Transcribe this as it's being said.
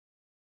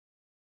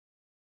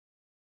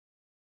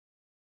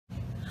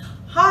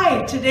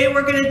Hi, today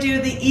we're going to do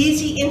the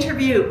easy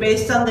interview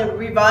based on the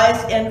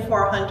revised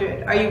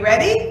N-400. Are you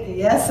ready?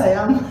 Yes, I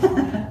am.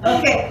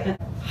 Okay.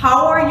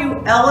 How are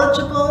you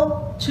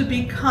eligible to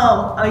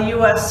become a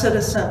U.S.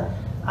 citizen?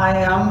 I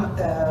am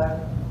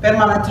a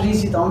permanent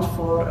resident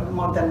for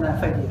more than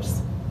 5 years.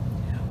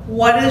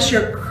 What is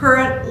your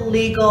current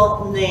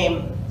legal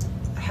name?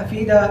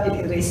 Hafida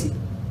Elidrissi.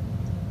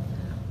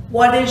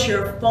 What is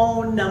your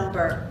phone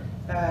number?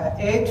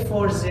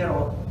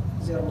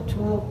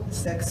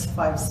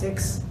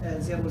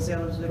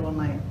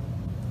 840-02-656-0009.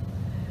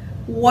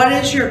 What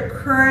is your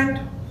current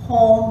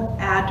home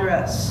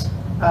address?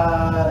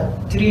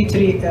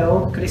 330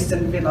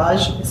 Kristen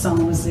Village, San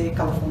Jose,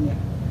 California.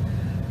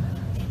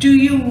 Do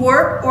you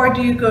work or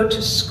do you go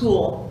to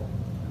school?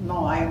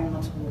 No, I am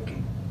not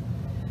working.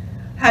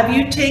 Have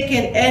you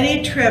taken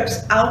any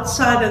trips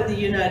outside of the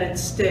United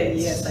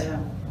States? Yes, I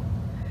am.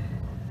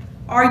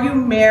 Are you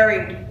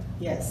married?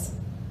 Yes.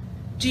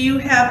 Do you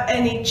have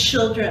any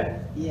children?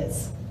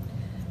 Yes.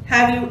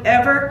 Have you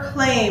ever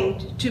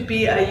claimed to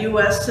be a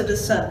U.S.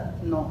 citizen?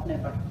 No,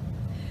 never.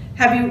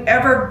 Have you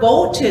ever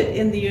voted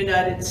in the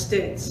United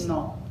States?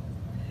 No.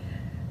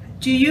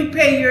 Do you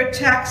pay your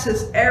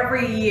taxes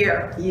every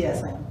year?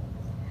 Yes, I am.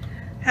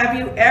 Have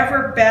you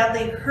ever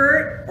badly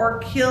hurt or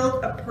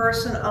killed a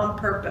person on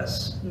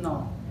purpose?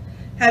 No.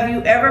 Have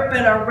you ever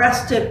been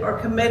arrested or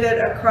committed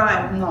a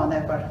crime? No,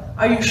 never.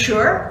 Are you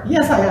sure?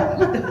 Yes, I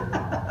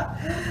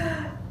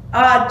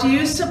am. Do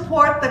you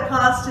support the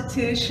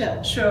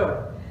Constitution?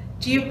 Sure.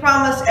 Do you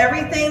promise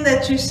everything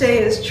that you say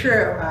is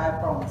true? I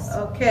promise.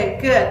 Okay,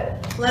 good.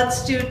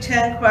 Let's do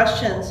 10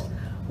 questions.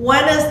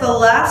 When is the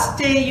last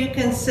day you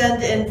can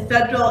send in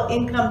federal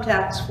income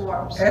tax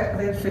forms?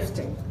 April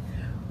 15.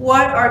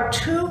 What are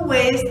 2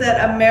 ways that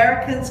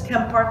Americans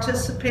can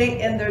participate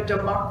in their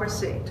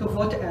democracy? To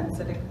vote and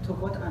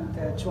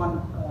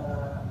join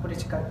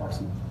political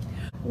party.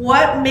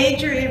 What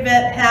major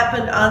event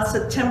happened on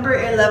September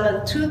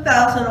 11,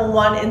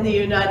 2001 in the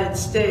United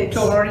States?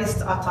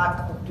 Terrorist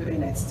attack of the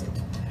United States.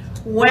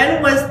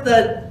 When was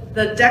the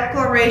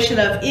Declaration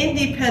of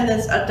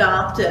Independence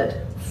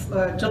adopted?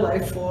 July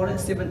 4,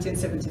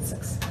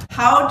 1776.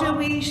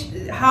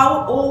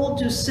 How old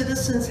do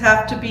citizens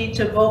have to be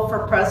to vote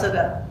for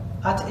president?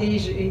 At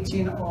age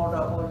 18 or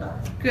older.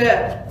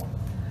 Good.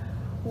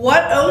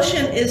 What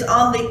ocean is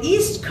on the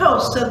east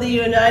coast of the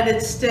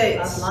United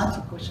States?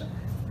 Atlantic Ocean.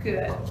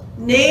 Good.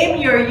 Name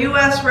your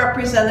U.S.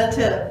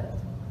 representative.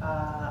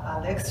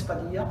 Alex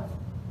Padilla.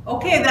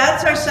 Okay,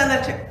 that's our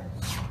senator.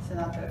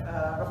 Senator.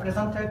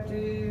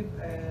 Representative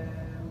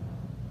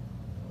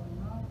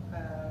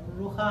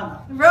Ro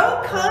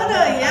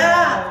Khanna,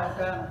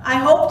 yeah. I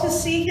hope to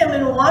see him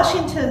in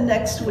Washington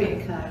next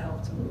week. I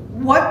hope to.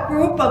 What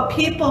group of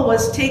people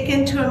was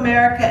taken to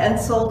America and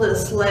sold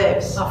as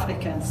slaves?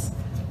 Africans.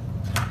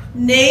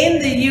 Name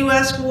the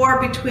U.S.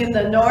 war between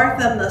the North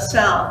and the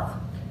South.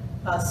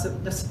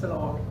 The Civil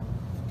War.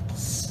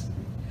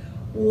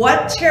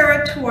 What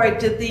territory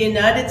did the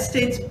United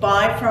States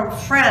buy from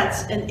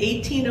France in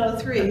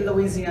 1803?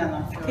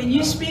 Louisiana. Can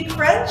you speak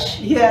French?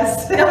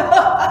 Yes.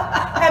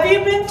 Have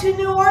you been to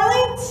New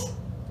Orleans?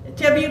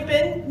 Have you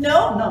been?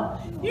 No? No.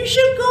 You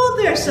should go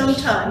there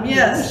sometime,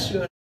 yes.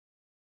 Sure.